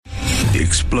The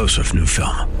explosive new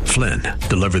film, Flynn,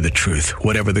 deliver the truth,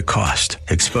 whatever the cost,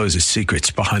 exposes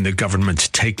secrets behind the government's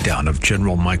takedown of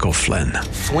General Michael Flynn.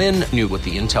 Flynn knew what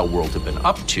the intel world had been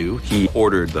up to. He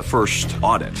ordered the first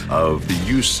audit of the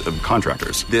use of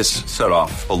contractors. This set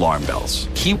off alarm bells.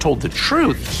 He told the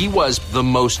truth. He was the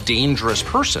most dangerous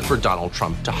person for Donald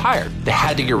Trump to hire. They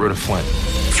had to get rid of Flynn.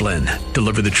 Flynn,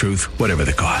 deliver the truth, whatever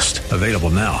the cost. Available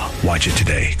now. Watch it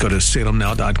today. Go to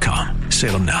salemnow.com.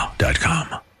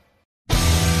 salemnow.com.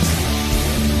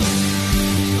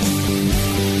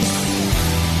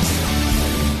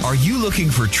 Are you looking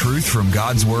for truth from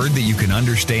God's Word that you can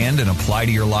understand and apply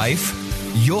to your life?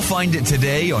 You'll find it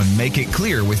today on Make It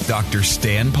Clear with Dr.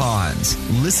 Stan Pons.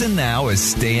 Listen now as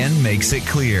Stan makes it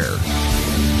clear.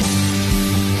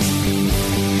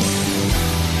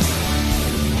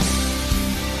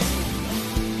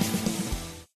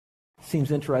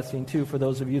 Seems interesting, too, for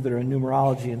those of you that are in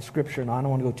numerology and Scripture, and I don't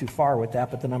want to go too far with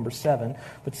that, but the number 7.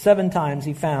 But 7 times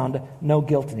he found no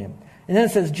guilt in him. And then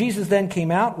it says, Jesus then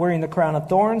came out wearing the crown of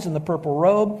thorns and the purple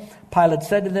robe. Pilate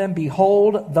said to them,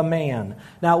 behold the man.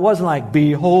 Now, it wasn't like,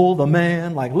 behold the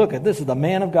man, like, look at this is the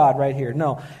man of God right here.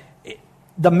 No,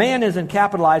 the man isn't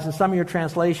capitalized in some of your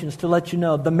translations to let you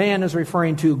know the man is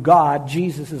referring to God,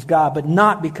 Jesus is God, but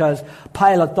not because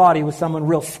Pilate thought he was someone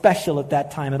real special at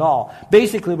that time at all.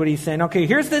 Basically what he's saying, okay,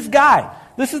 here's this guy.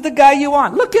 This is the guy you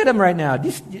want. Look at him right now.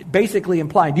 Just basically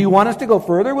implying, do you want us to go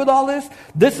further with all this?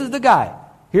 This is the guy.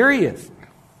 Here he is.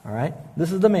 All right?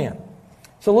 This is the man.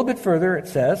 So a little bit further it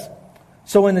says,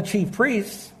 so when the chief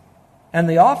priests and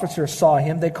the officers saw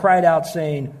him, they cried out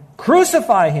saying,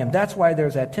 crucify him. That's why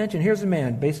there's that tension. Here's the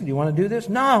man. Basically, do you want to do this?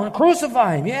 No,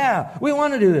 crucify him. Yeah, we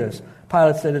want to do this.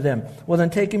 Pilate said to them, well, then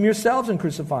take him yourselves and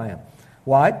crucify him.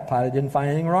 Why? Pilate didn't find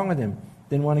anything wrong with him.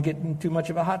 Didn't want to get in too much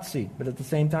of a hot seat. But at the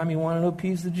same time, he wanted to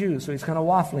appease the Jews. So he's kind of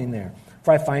waffling there.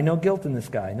 For I find no guilt in this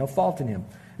guy, no fault in him.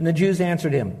 And the Jews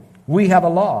answered him, we have a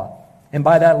law. And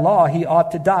by that law, he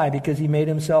ought to die because he made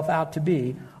himself out to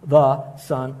be the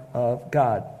Son of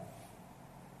God.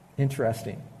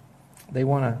 Interesting. They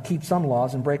want to keep some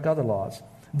laws and break other laws.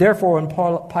 Therefore, when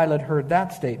Pilate heard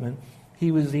that statement,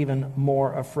 he was even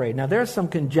more afraid. Now, there's some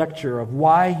conjecture of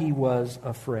why he was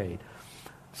afraid.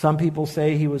 Some people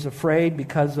say he was afraid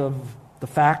because of the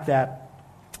fact that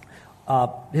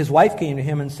his wife came to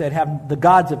him and said, the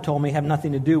gods have told me have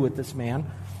nothing to do with this man.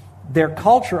 Their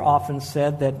culture often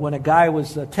said that when a guy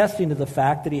was attesting to the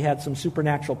fact that he had some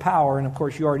supernatural power, and of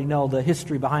course you already know the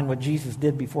history behind what Jesus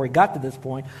did before he got to this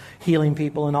point, healing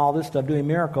people and all this stuff, doing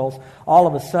miracles, all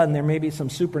of a sudden there may be some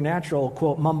supernatural,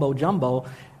 quote, mumbo-jumbo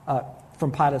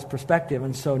from Pilate's perspective,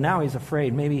 and so now he's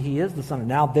afraid. Maybe he is the Son of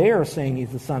God. Now they're saying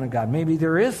he's the Son of God. Maybe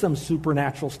there is some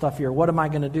supernatural stuff here. What am I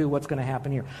going to do? What's going to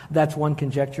happen here? That's one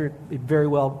conjecture. It very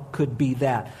well could be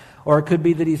that. Or it could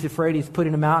be that he's afraid, he's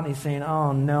putting him out and he's saying,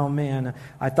 oh no, man,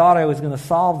 I thought I was going to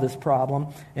solve this problem,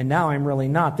 and now I'm really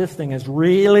not. This thing has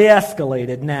really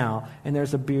escalated now, and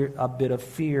there's a bit of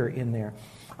fear in there.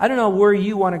 I don't know where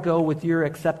you want to go with your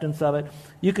acceptance of it.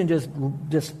 You can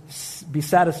just be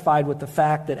satisfied with the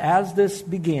fact that as this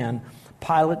began,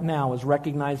 Pilate now was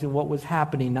recognizing what was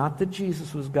happening, not that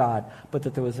Jesus was God, but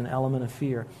that there was an element of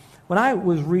fear. When I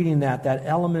was reading that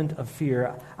element of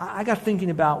fear, I got thinking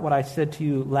about what I said to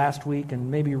you last week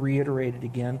and maybe reiterated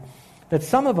again, that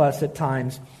some of us at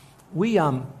times, we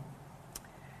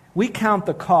count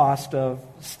the cost of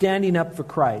standing up for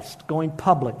Christ, going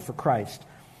public for Christ.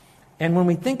 And when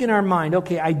we think in our mind,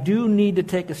 okay, I do need to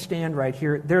take a stand right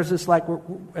here, there's this, like,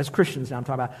 as Christians now I'm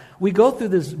talking about, we go through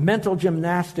this mental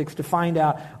gymnastics to find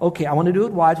out, okay, I want to do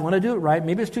it wise, I want to do it right,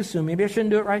 maybe it's too soon, maybe I shouldn't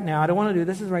do it right now, I don't want to do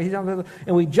this, is right,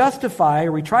 and we justify,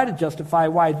 or we try to justify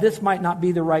why this might not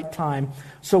be the right time,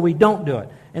 so we don't do it.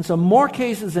 And so more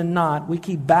cases than not, we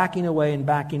keep backing away and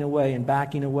backing away and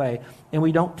backing away, and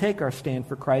we don't take our stand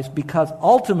for Christ because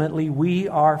ultimately we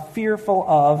are fearful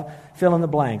of fill in the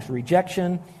blanks,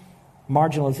 rejection,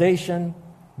 marginalization,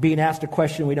 being asked a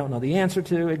question we don't know the answer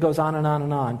to. It goes on and on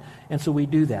and on. And so we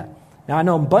do that. Now, I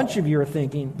know a bunch of you are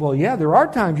thinking, well, yeah, there are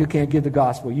times you can't give the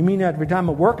gospel. You mean every time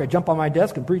at work I jump on my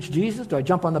desk and preach Jesus? Do I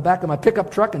jump on the back of my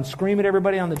pickup truck and scream at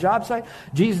everybody on the job site?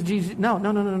 Jesus, Jesus. No.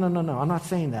 I'm not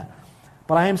saying that.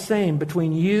 But I am saying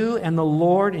between you and the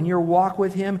Lord and your walk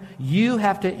with Him, you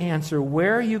have to answer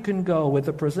where you can go with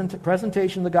the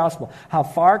presentation of the gospel. How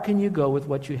far can you go with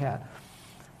what you have?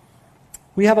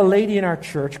 We have a lady in our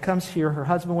church, comes here, her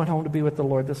husband went home to be with the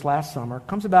Lord this last summer,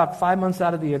 comes about 5 months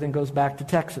out of the year, then goes back to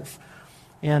Texas.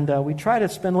 And we try to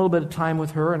spend a little bit of time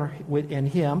with her and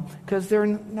him, because they're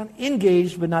not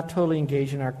engaged, but not totally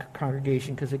engaged in our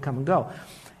congregation, because they come and go.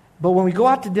 But when we go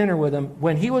out to dinner with him,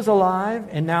 when he was alive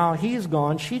and now he's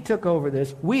gone, she took over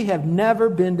this. We have never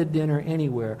been to dinner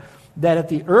anywhere that at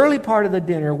the early part of the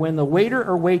dinner, when the waiter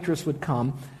or waitress would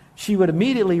come, she would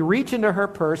immediately reach into her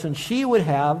purse and she would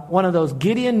have one of those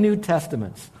Gideon New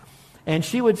Testaments. And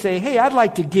she would say, hey, I'd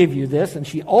like to give you this. And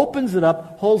she opens it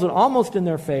up, holds it almost in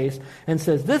their face, and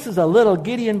says, this is a little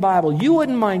Gideon Bible. You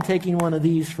wouldn't mind taking one of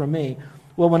these from me.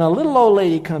 Well, when a little old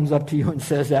lady comes up to you and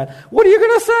says that, what are you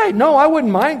going to say? No, I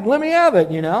wouldn't mind. Let me have it,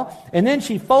 And then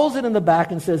she folds it in the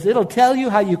back and says, it'll tell you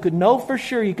how you could know for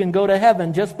sure you can go to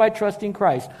heaven just by trusting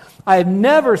Christ. I have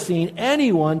never seen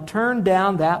anyone turn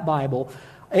down that Bible,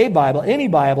 any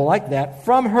Bible like that,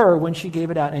 from her when she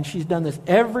gave it out. And she's done this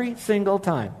every single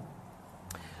time.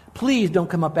 Please don't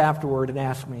come up afterward and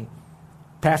ask me,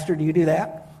 Pastor, do you do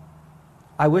that?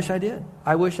 I wish I did.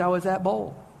 I wish I was that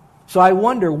bold. So I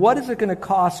wonder, what is it going to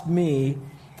cost me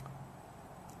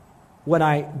when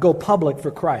I go public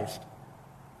for Christ?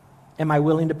 Am I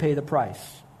willing to pay the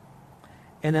price?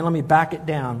 And then let me back it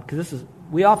down, because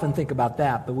we often think about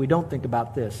that, but we don't think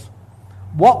about this.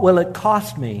 What will it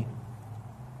cost me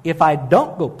if I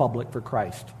don't go public for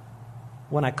Christ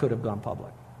when I could have gone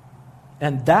public?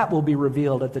 And that will be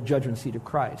revealed at the judgment seat of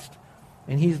Christ.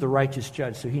 And he's the righteous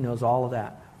judge, so he knows all of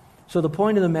that. So the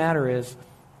point of the matter is,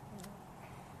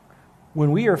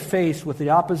 when we are faced with the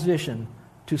opposition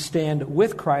to stand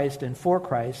with Christ and for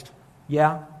Christ,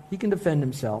 yeah, he can defend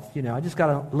himself. I just got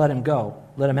to let him go,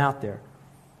 let him out there.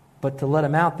 But to let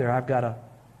him out there, I've got to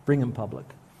bring him public.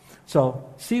 So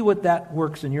see what that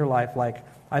works in your life like.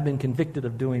 I've been convicted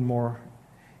of doing more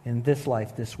in this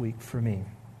life this week for me.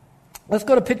 Let's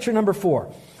go to picture number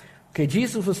 4. Okay,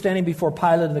 Jesus was standing before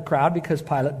Pilate in the crowd because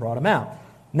Pilate brought him out.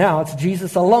 Now it's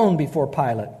Jesus alone before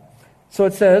Pilate. So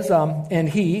it says, and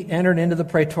he entered into the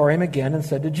praetorium again and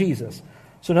said to Jesus.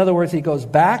 So in other words, he goes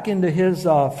back into his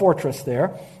fortress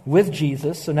there with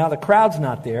Jesus. So now the crowd's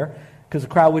not there because the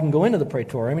crowd wouldn't go into the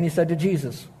praetorium. And he said to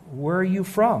Jesus, where are you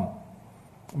from?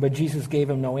 But Jesus gave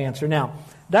him no answer. Now,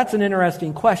 that's an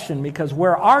interesting question, because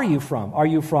where are you from? Are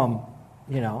you from,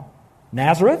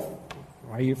 Nazareth?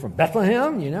 Are you from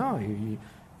Bethlehem?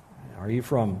 Are you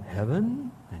from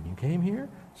heaven and you came here?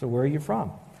 So where are you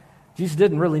from? Jesus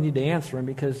didn't really need to answer him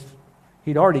because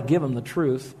he'd already given him the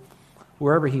truth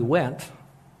wherever he went.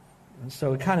 And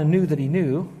so he kind of knew that he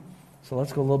knew. So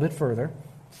let's go a little bit further.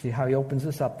 See how he opens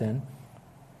this up then.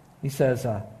 He says,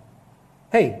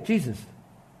 hey, Jesus,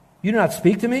 you do not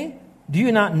speak to me? Do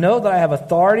you not know that I have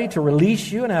authority to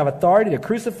release you and I have authority to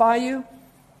crucify you?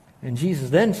 And Jesus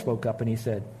then spoke up and he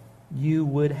said, you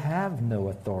would have no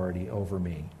authority over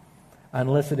me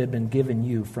unless it had been given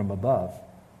you from above.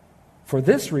 For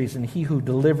this reason, he who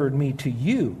delivered me to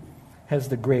you has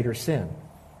the greater sin.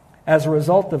 As a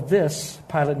result of this,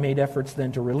 Pilate made efforts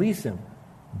then to release him.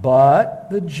 But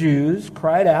the Jews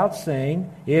cried out,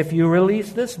 saying, if you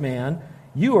release this man,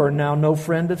 you are now no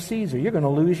friend of Caesar. You're going to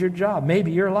lose your job,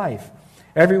 maybe your life.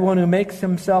 Everyone who makes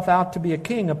himself out to be a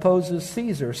king opposes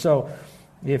Caesar. So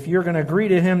if you're going to agree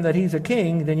to him that he's a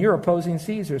king, then you're opposing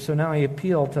Caesar. So now he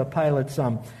appealed to Pilate's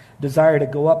desire to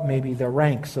go up maybe the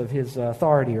ranks of his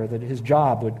authority, or that his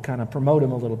job would kind of promote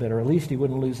him a little bit, or at least he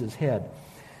wouldn't lose his head.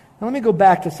 Now let me go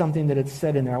back to something that it's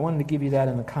said in there. I wanted to give you that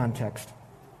in the context.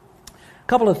 A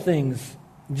couple of things.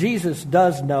 Jesus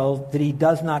does know that he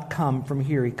does not come from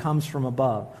here. He comes from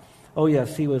above. Oh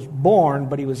yes, he was born,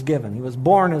 but he was given. He was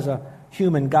born as a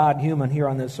human, God-human here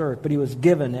on this earth, but he was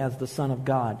given as the Son of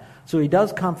God. So he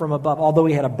does come from above. Although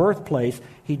he had a birthplace,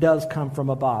 he does come from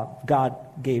above. God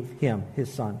gave him,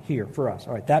 his Son, here for us.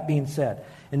 All right, that being said,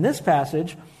 in this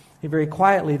passage, he very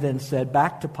quietly then said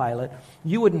back to Pilate,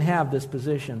 you wouldn't have this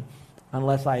position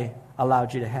unless I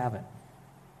allowed you to have it.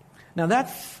 Now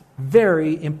that's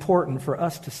very important for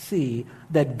us to see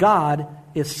that God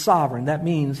is sovereign. That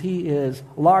means he is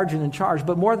large and in charge.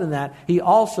 But more than that, he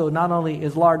also not only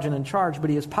is large and in charge, but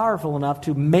he is powerful enough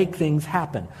to make things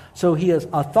happen. So he is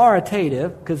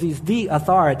authoritative because he's the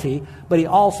authority, but he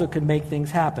also can make things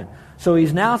happen. So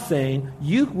he's now saying,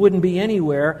 you wouldn't be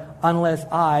anywhere unless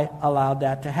I allowed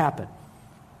that to happen.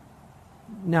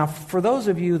 Now, for those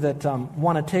of you that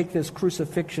want to take this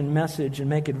crucifixion message and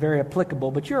make it very applicable,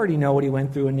 but you already know what he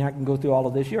went through, and I can go through all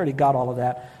of this. You already got all of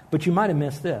that, but you might have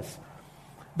missed this.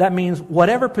 That means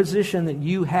whatever position that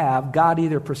you have, God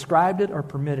either prescribed it or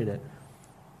permitted it.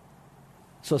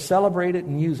 So celebrate it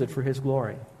and use it for his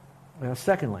glory.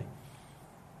 Secondly,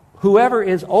 whoever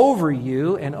is over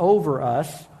you and over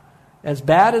us, as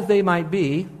bad as they might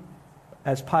be,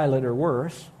 as Pilate or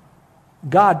worse,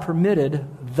 God permitted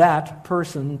that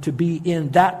person to be in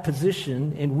that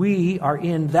position, and we are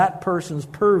in that person's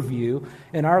purview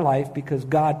in our life because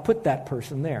God put that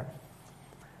person there.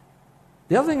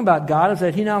 The other thing about God is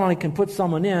that he not only can put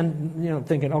someone in,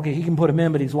 thinking, okay, he can put him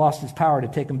in, but he's lost his power to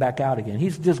take him back out again.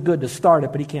 He's just good to start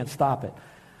it, but he can't stop it.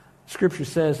 Scripture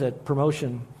says that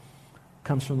promotion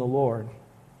comes from the Lord.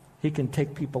 He can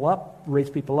take people up, raise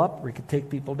people up, or he can take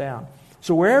people down.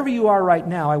 So wherever you are right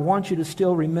now, I want you to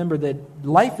still remember that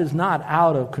life is not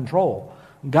out of control.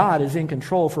 God is in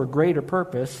control for a greater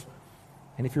purpose.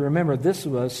 And if you remember, this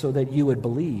was so that you would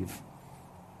believe.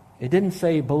 It didn't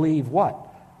say believe what.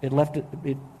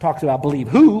 It talks about believe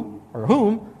who or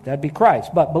whom. That'd be Christ.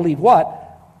 But believe what?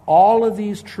 All of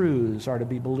these truths are to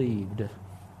be believed.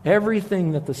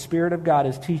 Everything that the Spirit of God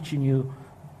is teaching you,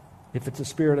 if it's the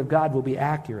Spirit of God, will be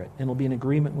accurate and will be in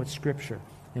agreement with Scripture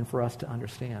and for us to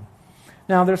understand.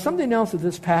 Now, there's something else that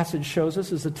this passage shows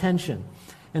us is a tension.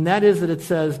 And that is that it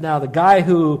says, now the guy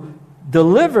who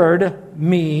delivered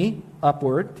me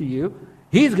upward to you,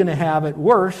 he's going to have it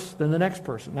worse than the next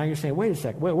person. Now you're saying, wait a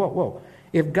second, whoa.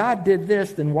 If God did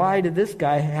this, then why did this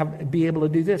guy be able to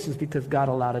do this? It's because God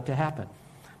allowed it to happen.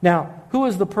 Now, who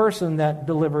is the person that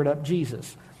delivered up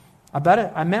Jesus?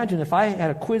 I imagine if I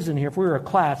had a quiz in here, if we were a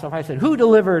class, if I said, who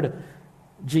delivered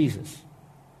Jesus?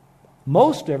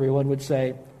 Most everyone would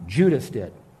say, Judas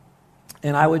did.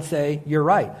 And I would say, you're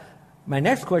right. My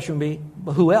next question would be,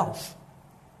 but who else?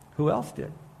 Who else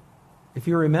did? If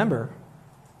you remember,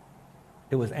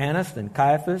 it was Annas and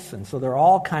Caiaphas, and so they're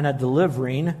all kind of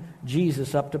delivering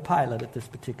Jesus up to Pilate at this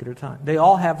particular time. They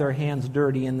all have their hands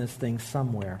dirty in this thing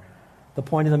somewhere. The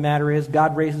point of the matter is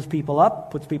God raises people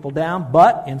up, puts people down,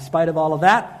 but in spite of all of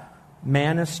that,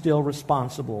 man is still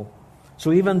responsible.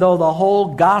 So even though the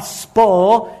whole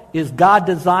gospel is God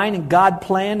designed and God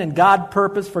planned and God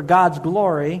purposed for God's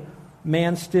glory,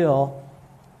 man still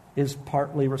is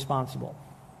partly responsible.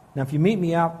 Now, if you meet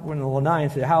me out in the Lanai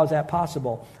and say, how is that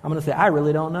possible? I'm going to say, I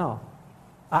really don't know.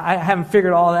 I haven't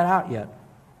figured all that out yet.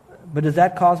 But does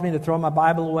that cause me to throw my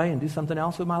Bible away and do something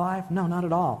else with my life? No, not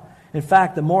at all. In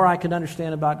fact, the more I can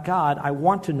understand about God, I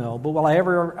want to know. But will I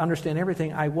ever understand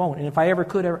everything? I won't. And if I ever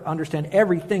could understand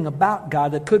everything about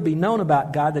God that could be known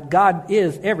about God, that God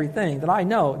is everything that I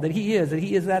know, that He is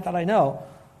that I know,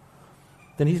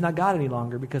 then He's not God any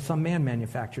longer because some man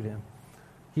manufactured Him.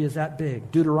 He is that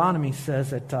big. Deuteronomy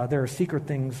says that there are secret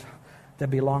things that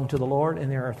belong to the Lord,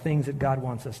 and there are things that God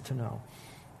wants us to know.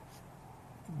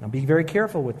 Now, be very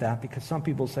careful with that, because some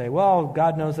people say, well,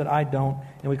 God knows that I don't,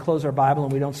 and we close our Bible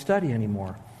and we don't study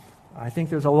anymore. I think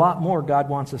there's a lot more God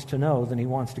wants us to know than He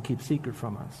wants to keep secret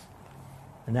from us.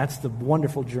 And that's the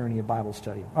wonderful journey of Bible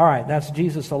study. All right, that's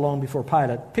Jesus alone before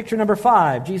Pilate. Picture number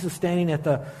 5, Jesus standing at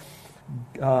the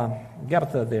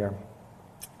Gabbatha there.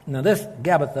 Now this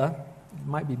Gabbatha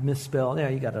might be misspelled. Yeah,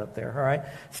 you got it up there. All right.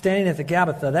 Standing at the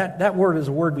Gabbatha, that word is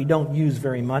a word we don't use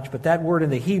very much, but that word in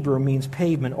the Hebrew means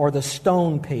pavement or the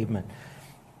stone pavement.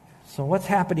 So what's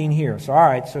happening here? So all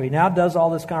right, so he now does all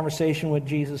this conversation with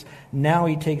Jesus. Now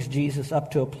he takes Jesus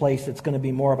up to a place that's going to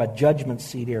be more of a judgment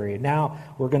seat area. Now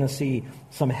we're going to see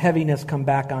some heaviness come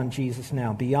back on Jesus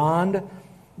now. Beyond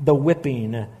the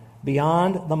whipping,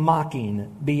 beyond the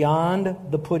mocking, beyond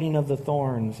the putting of the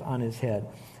thorns on his head.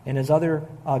 And as other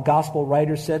gospel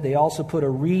writers said, they also put a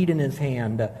reed in his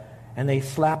hand and they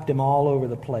slapped him all over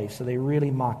the place. So they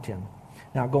really mocked him.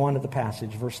 Now go on to the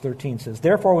passage. Verse 13 says,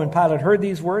 Therefore when Pilate heard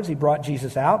these words, he brought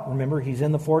Jesus out. Remember, he's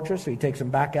in the fortress, so he takes him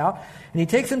back out. And he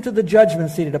takes him to the judgment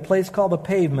seat at a place called the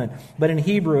Pavement, but in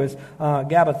Hebrew is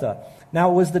Gabbatha. Now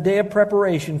it was the day of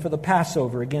preparation for the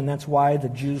Passover. Again, that's why the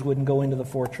Jews wouldn't go into the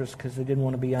fortress, because they didn't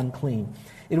want to be unclean.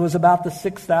 It was about the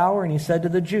 6th hour, and he said to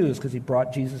the Jews, because he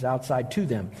brought Jesus outside to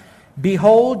them,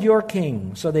 Behold your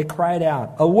king. So they cried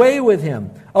out, Away with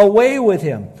him! Away with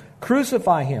him!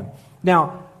 Crucify him!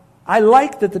 Now, I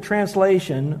like that the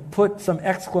translation put some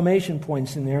exclamation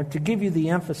points in there to give you the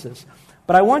emphasis.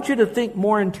 But I want you to think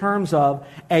more in terms of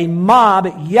a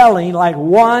mob yelling like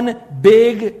one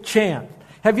big chant.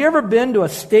 Have you ever been to a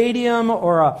stadium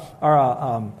or a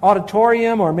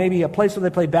auditorium or maybe a place where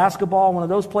they play basketball, one of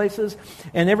those places,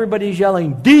 and everybody's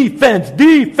yelling, defense,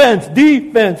 defense,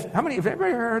 defense? How many, have you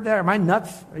ever heard that? Am I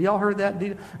nuts? Have y'all heard that?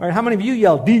 All right, how many of you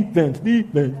yell defense,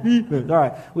 defense, defense? All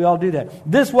right, we all do that.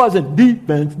 This wasn't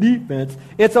defense, defense.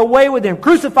 It's away with him.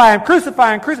 Crucify him,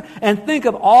 crucify him, crucify him. And think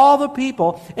of all the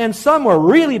people, and some were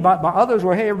really, but others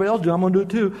were, hey, everybody else do it, I'm going to do it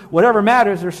too. Whatever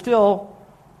matters, they're still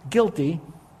guilty.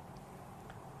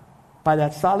 By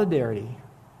that solidarity,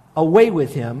 away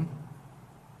with him,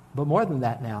 but more than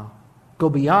that now, go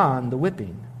beyond the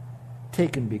whipping,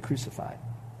 take and be crucified.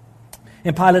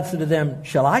 And Pilate said to them,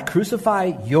 Shall I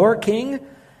crucify your king?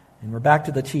 And we're back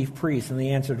to the chief priests, and they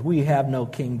answered, We have no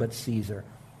king but Caesar.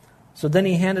 So then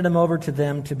he handed him over to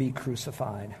them to be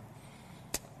crucified.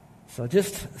 So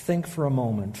just think for a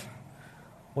moment.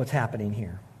 what's happening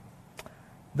here.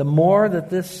 The more that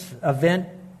this event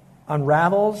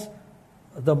unravels,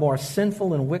 the more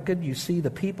sinful and wicked you see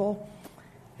the people.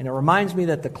 And it reminds me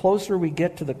that the closer we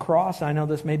get to the cross, I know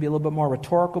this may be a little bit more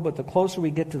rhetorical, but the closer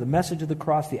we get to the message of the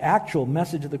cross, the actual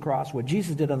message of the cross, what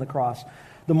Jesus did on the cross,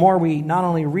 the more we not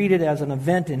only read it as an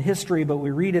event in history, but we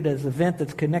read it as an event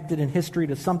that's connected in history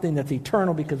to something that's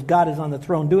eternal because God is on the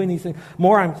throne doing these things.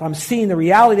 More I'm seeing the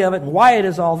reality of it and why it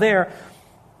is all there.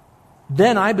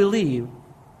 Then I believe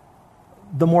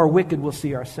the more wicked we'll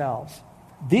see ourselves.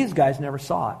 These guys never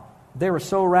saw it. They were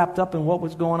so wrapped up in what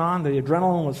was going on. The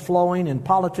adrenaline was flowing and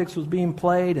politics was being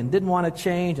played and didn't want to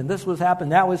change and this was happening,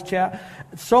 that was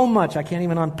so much. I can't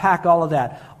even unpack all of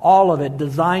that. All of it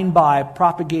designed by,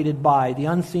 propagated by the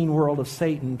unseen world of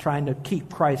Satan trying to keep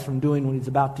Christ from doing what he's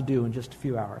about to do in just a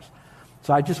few hours.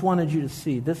 So I just wanted you to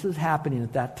see this is happening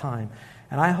at that time.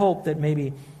 And I hope that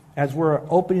maybe as we're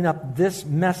opening up this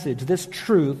message, this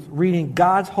truth, reading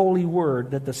God's holy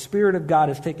word, that the Spirit of God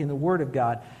is taking the word of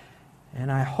God. And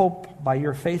I hope by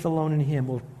your faith alone in Him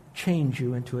will change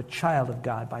you into a child of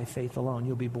God by faith alone.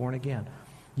 You'll be born again.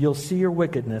 You'll see your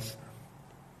wickedness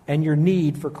and your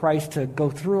need for Christ to go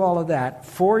through all of that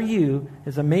for you,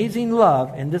 His amazing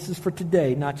love. And this is for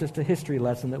today, not just a history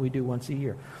lesson that we do once a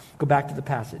year. Go back to the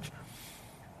passage.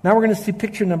 Now we're going to see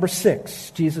picture number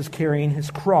 6, Jesus carrying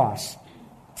His cross.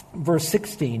 Verse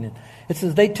 16, it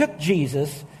says, they took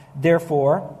Jesus,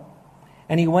 therefore,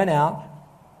 and He went out,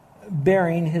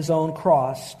 bearing His own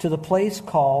cross, to the place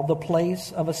called the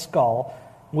place of a skull,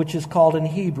 which is called in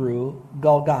Hebrew,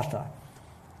 Golgotha.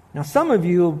 Now, some of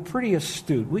you are pretty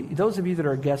astute. Those of you that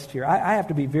are guests here, I have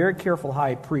to be very careful how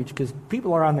I preach, because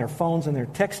people are on their phones and they're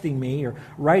texting me or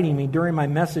writing me during my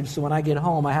message, so when I get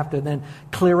home, I have to then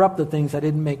clear up the things I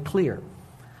didn't make clear.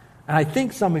 And I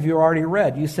think some of you already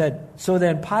read. You said, so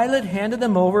then Pilate handed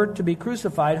them over to be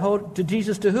crucified. To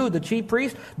Jesus to who? The chief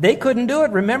priests? They couldn't do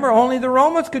it. Remember, only the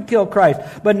Romans could kill Christ.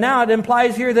 But now it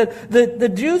implies here that the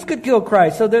Jews could kill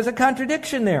Christ. So there's a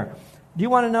contradiction there. Do you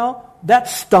want to know? That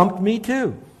stumped me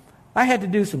too. I had to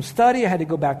do some study. I had to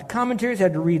go back to commentaries. I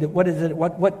had to read what is it,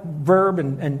 what verb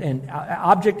and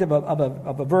object of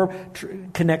a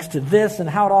verb connects to this and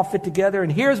how it all fit together.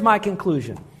 And here's my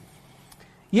conclusion.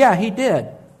 Yeah, he did.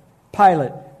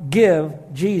 Pilate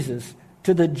give Jesus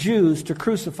to the Jews to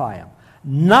crucify Him.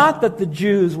 Not that the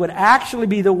Jews would actually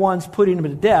be the ones putting Him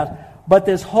to death, but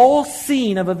this whole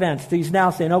scene of events. He's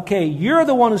now saying, okay, you're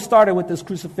the one who started with this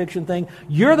crucifixion thing.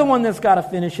 You're the one that's got to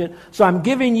finish it. So I'm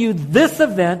giving you this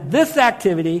event, this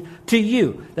activity to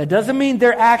you. That doesn't mean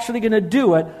they're actually going to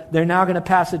do it. They're now going to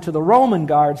pass it to the Roman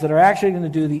guards that are actually going to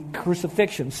do the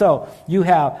crucifixion. So you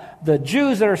have the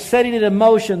Jews that are setting it in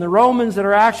motion, the Romans that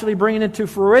are actually bringing it to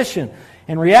fruition.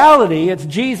 In reality, it's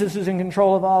Jesus who's in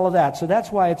control of all of that. So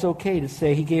that's why it's okay to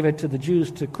say He gave it to the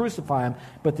Jews to crucify Him,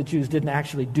 but the Jews didn't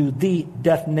actually do the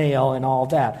death nail and all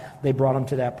that. They brought Him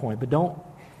to that point. But don't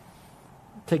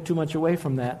take too much away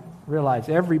from that. Realize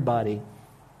everybody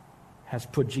has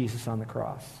put Jesus on the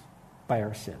cross by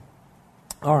our sin.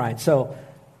 All right, so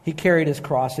He carried His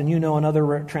cross. And you know in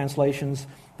other translations,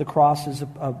 the cross is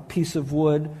a piece of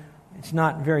wood. It's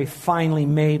not very finely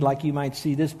made like you might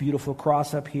see this beautiful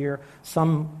cross up here.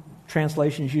 Some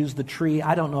translations use the tree.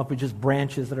 I don't know if it's just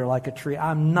branches that are like a tree.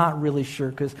 I'm not really sure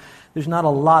because there's not a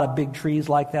lot of big trees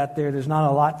like that there. There's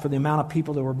not a lot for the amount of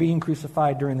people that were being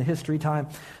crucified during the history time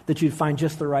that you'd find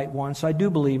just the right one. So I do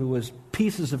believe it was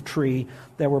pieces of tree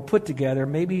that were put together,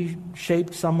 maybe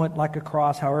shaped somewhat like a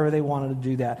cross, however they wanted to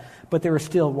do that. But they were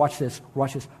still, watch this,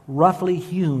 roughly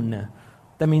hewn.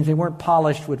 That means they weren't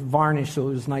polished with varnish so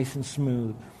it was nice and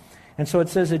smooth. And so it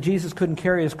says that Jesus couldn't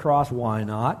carry His cross. Why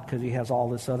not? Because He has all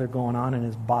this other going on in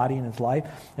His body and His life.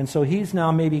 And so He's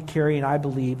now maybe carrying, I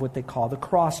believe, what they call the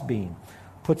crossbeam.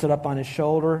 Puts it up on His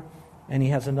shoulder, and He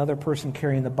has another person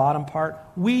carrying the bottom part.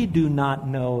 We do not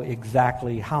know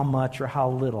exactly how much or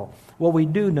how little. What we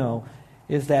do know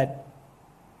is that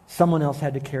someone else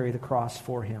had to carry the cross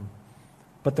for Him.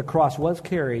 But the cross was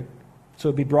carried, so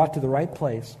it would be brought to the right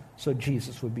place, so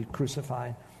Jesus would be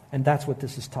crucified. And that's what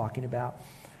this is talking about.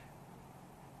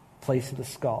 Place of the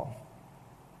skull.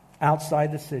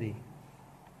 Outside the city.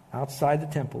 Outside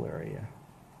the temple area.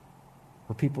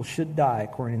 Where people should die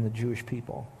according to the Jewish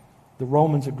people. The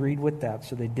Romans agreed with that,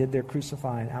 so they did their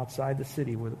crucifying outside the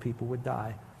city where the people would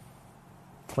die.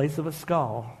 Place of a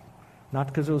skull. Not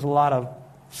because there was a lot of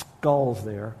skulls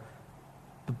there,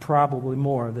 but probably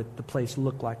more that the place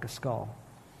looked like a skull.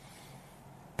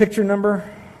 Picture number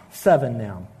 7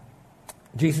 now.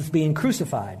 Jesus being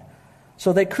crucified.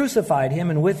 So they crucified Him,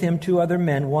 and with Him 2 other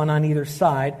men, one on either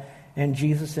side, and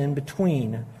Jesus in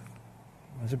between.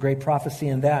 There's a great prophecy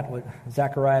in that, with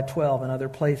Zechariah 12 and other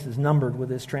places, numbered with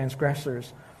his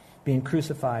transgressors being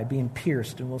crucified, being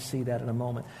pierced, and we'll see that in a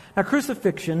moment. Now,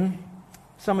 crucifixion,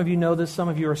 some of you know this, some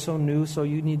of you are so new, so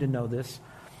you need to know this.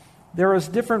 There was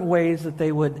different ways that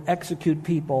they would execute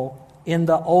people in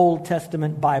the Old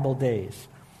Testament Bible days.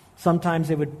 Sometimes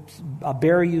they would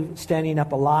bury you standing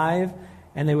up alive,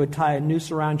 and they would tie a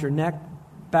noose around your neck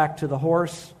back to the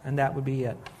horse, and that would be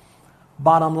it.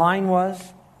 Bottom line was,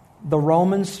 the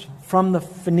Romans from the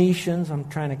Phoenicians, I'm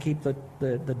trying to keep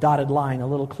the dotted line a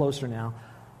little closer now.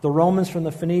 The Romans from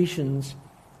the Phoenicians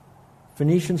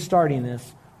starting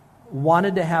this,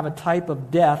 wanted to have a type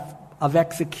of death, of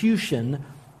execution,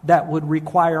 that would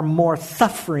require more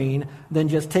suffering than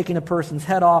just taking a person's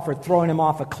head off or throwing him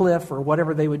off a cliff or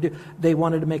whatever they would do. They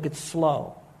wanted to make it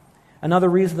slow. Another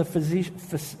reason the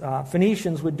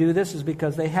Phoenicians would do this is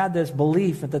because they had this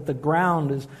belief that the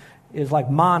ground is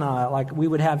like manna, like we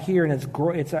would have here, and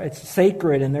it's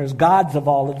sacred, and there's gods of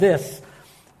all of this.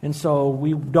 And so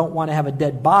we don't want to have a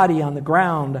dead body on the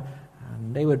ground.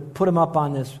 And they would put him up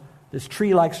on this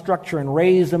tree-like structure and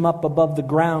raise him up above the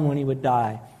ground when he would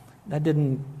die. That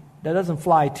doesn't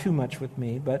fly too much with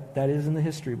me, but that is in the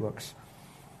history books.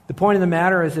 The point of the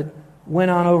matter is it went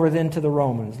on over then to the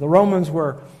Romans. The Romans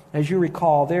were, as you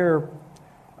recall, they're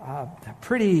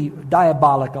pretty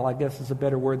diabolical, I guess is a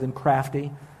better word than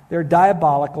crafty. They're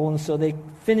diabolical, and so they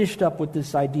finished up with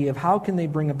this idea of how can they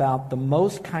bring about the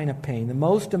most kind of pain, the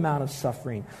most amount of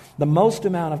suffering, the most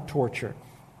amount of torture.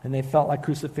 And they felt like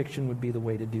crucifixion would be the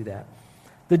way to do that.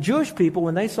 The Jewish people,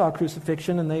 when they saw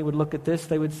crucifixion and they would look at this,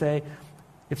 they would say,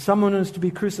 if someone is to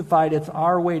be crucified, it's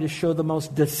our way to show the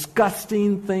most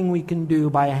disgusting thing we can do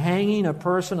by hanging a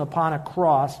person upon a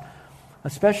cross,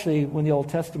 especially when the Old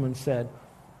Testament said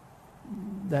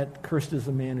that cursed is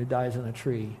the man who dies on a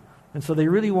tree. And so they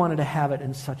really wanted to have it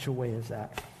in such a way as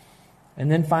that.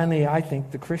 And then finally, I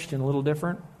think the Christian, a little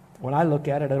different. When I look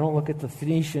at it, I don't look at the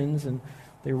Phoenicians and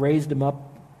they raised them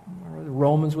up, or the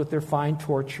Romans with their fine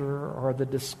torture, or the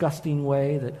disgusting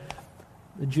way that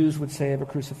the Jews would say of a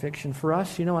crucifixion. For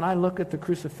us, when I look at the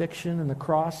crucifixion and the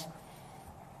cross,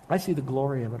 I see the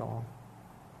glory of it all.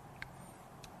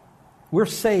 We're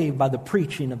saved by the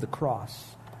preaching of the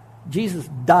cross. Jesus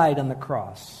died on the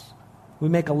cross. We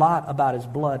make a lot about his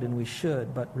blood, and we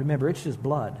should, but remember, it's just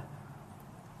blood.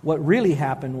 What really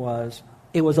happened was,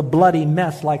 it was a bloody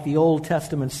mess like the Old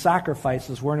Testament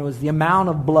sacrifices were, and it was the amount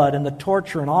of blood and the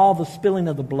torture and all the spilling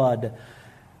of the blood.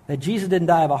 That Jesus didn't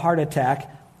die of a heart attack.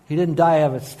 He didn't die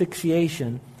of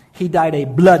asphyxiation. He died a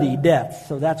bloody death.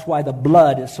 So that's why the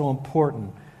blood is so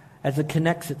important, as it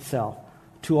connects itself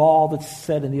to all that's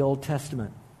said in the Old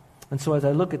Testament. And so as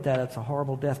I look at that, it's a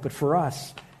horrible death. But for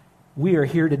us, we are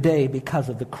here today because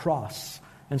of the cross.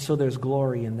 And so there's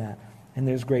glory in that. And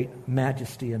there's great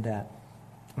majesty in that.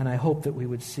 And I hope that we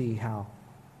would see how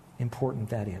important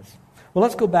that is. Well,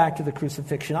 let's go back to the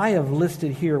crucifixion. I have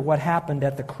listed here what happened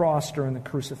at the cross during the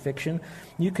crucifixion.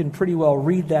 You can pretty well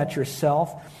read that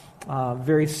yourself.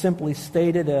 Very simply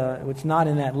stated, it's not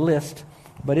in that list,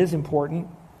 but is important.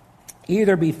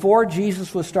 Either before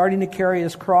Jesus was starting to carry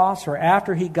his cross or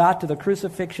after he got to the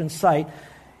crucifixion site,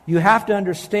 you have to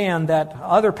understand that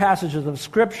other passages of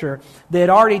Scripture, they had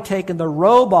already taken the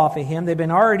robe off of him. They've been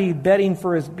already bedding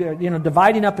for his,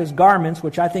 dividing up his garments,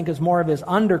 which I think is more of his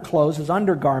underclothes, his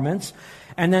undergarments.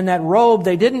 And then that robe,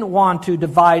 they didn't want to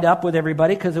divide up with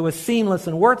everybody because it was seamless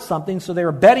and worth something, so they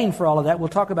were bedding for all of that. We'll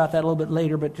talk about that a little bit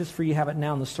later, but just for you to have it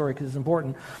now in the story because it's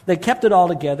important. They kept it all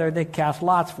together. They cast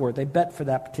lots for it. They bet for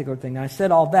that particular thing. Now, I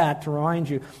said all that to remind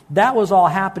you, that was all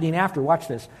happening after. Watch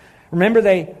this. Remember,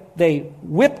 they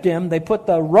whipped him, they put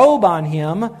the robe on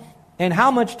him, and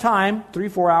how much time?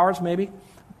 3-4 hours maybe?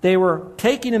 They were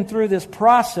taking him through this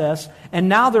process, and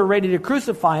now they're ready to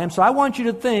crucify him. So I want you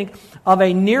to think of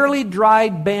a nearly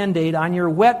dried Band-Aid on your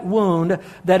wet wound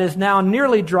that is now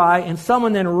nearly dry, and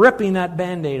someone then ripping that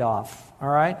Band-Aid off. All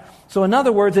right? So in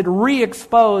other words, it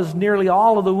re-exposed nearly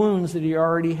all of the wounds that he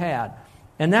already had.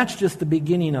 And that's just the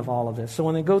beginning of all of this. So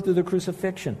when they go through the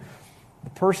crucifixion, the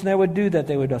person that would do that,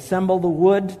 they would assemble the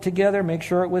wood together, make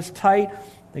sure it was tight.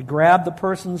 They grab the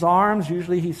person's arms.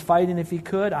 Usually he's fighting if he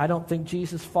could. I don't think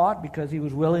Jesus fought because he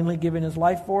was willingly giving his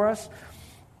life for us.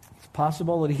 It's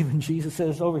possible that even Jesus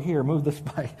says, over here, move this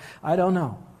by. I don't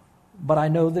know. But I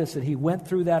know this, that he went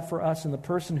through that for us, and the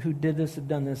person who did this had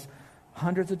done this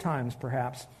hundreds of times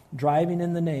perhaps, driving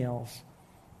in the nails.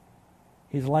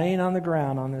 He's laying on the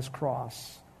ground on this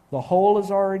cross. The hole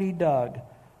is already dug.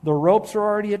 The ropes are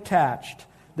already attached.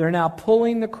 They're now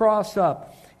pulling the cross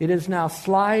up. It is now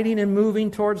sliding and moving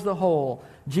towards the hole.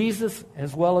 Jesus,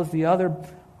 as well as the other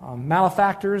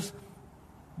malefactors,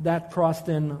 that cross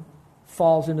then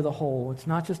falls into the hole. It's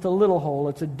not just a little hole.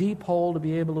 It's a deep hole to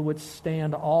be able to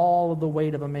withstand all of the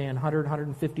weight of a man, 100,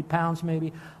 150 pounds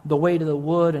maybe, the weight of the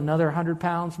wood, another 100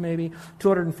 pounds maybe,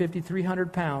 250,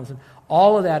 300 pounds. And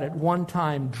all of that at one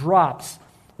time drops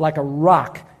like a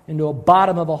rock into a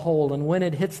bottom of a hole. And when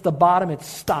it hits the bottom, it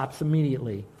stops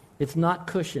immediately. It's not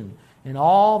cushioned. And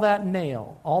all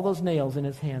those nails in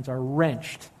his hands are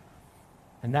wrenched.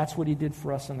 And that's what he did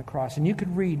for us on the cross. And you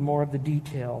could read more of the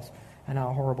details and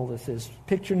how horrible this is.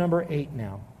 Picture number 8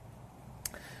 now.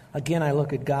 Again, I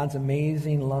look at God's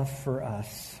amazing love for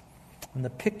us and the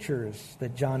pictures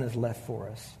that John has left for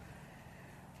us.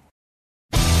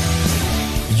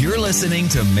 You're listening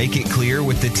to Make It Clear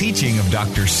with the teaching of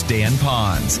Dr. Stan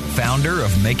Pons, founder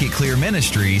of Make It Clear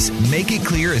Ministries. Make It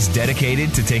Clear is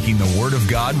dedicated to taking the Word of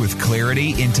God with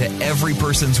clarity into every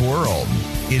person's world.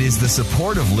 It is the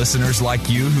support of listeners like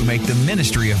you who make the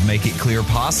ministry of Make It Clear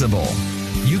possible.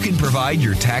 You can provide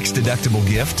your tax-deductible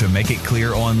gift to Make It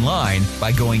Clear online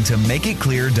by going to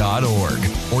makeitclear.org,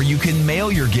 or you can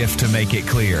mail your gift to Make It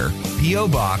Clear, P.O.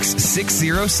 Box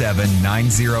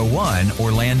 607901,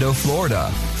 Orlando, Florida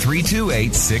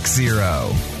 32860.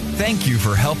 Thank you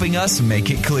for helping us make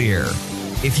it clear.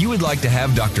 If you would like to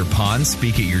have Dr. Pons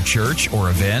speak at your church or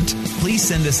event, please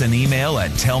send us an email at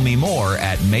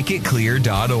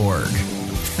tellmemore@makeitclear.org.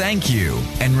 Thank you,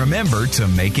 and remember to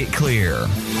make it clear.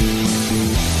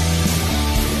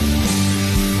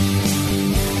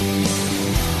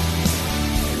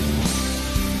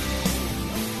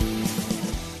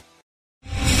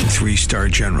 Three-star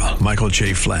General Michael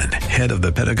J. Flynn, head of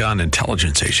the Pentagon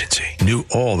Intelligence Agency, knew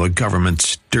all the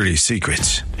government's dirty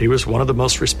secrets. He was one of the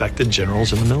most respected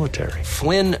generals in the military.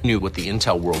 Flynn knew what the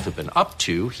intel world had been up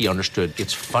to. He understood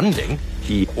its funding.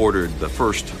 He ordered the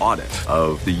first audit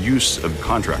of the use of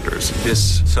contractors.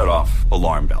 This set off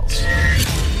alarm bells.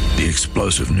 The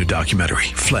explosive new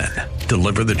documentary, Flynn,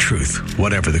 Deliver the Truth,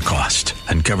 Whatever the Cost,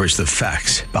 uncovers the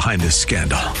facts behind this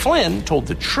scandal. Flynn told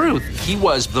the truth. He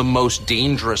was the most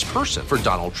dangerous person for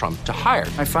Donald Trump to hire.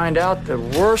 I find out the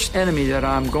worst enemy that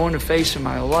I'm going to face in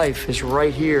my life is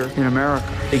right here in America.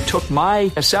 They took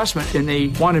my assessment and they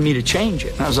wanted me to change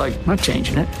it. And I was like, I'm not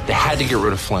changing it. They had to get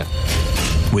rid of Flynn.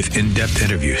 With in-depth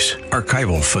interviews,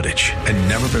 archival footage, and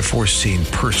never-before-seen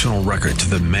personal records of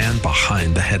the man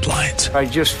behind the headlines. I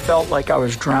just felt like I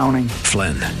was drowning.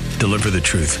 Flynn, Deliver the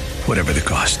Truth, Whatever the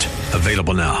Cost.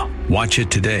 Available now. Watch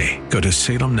it today. Go to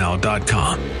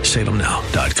salemnow.com.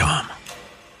 salemnow.com.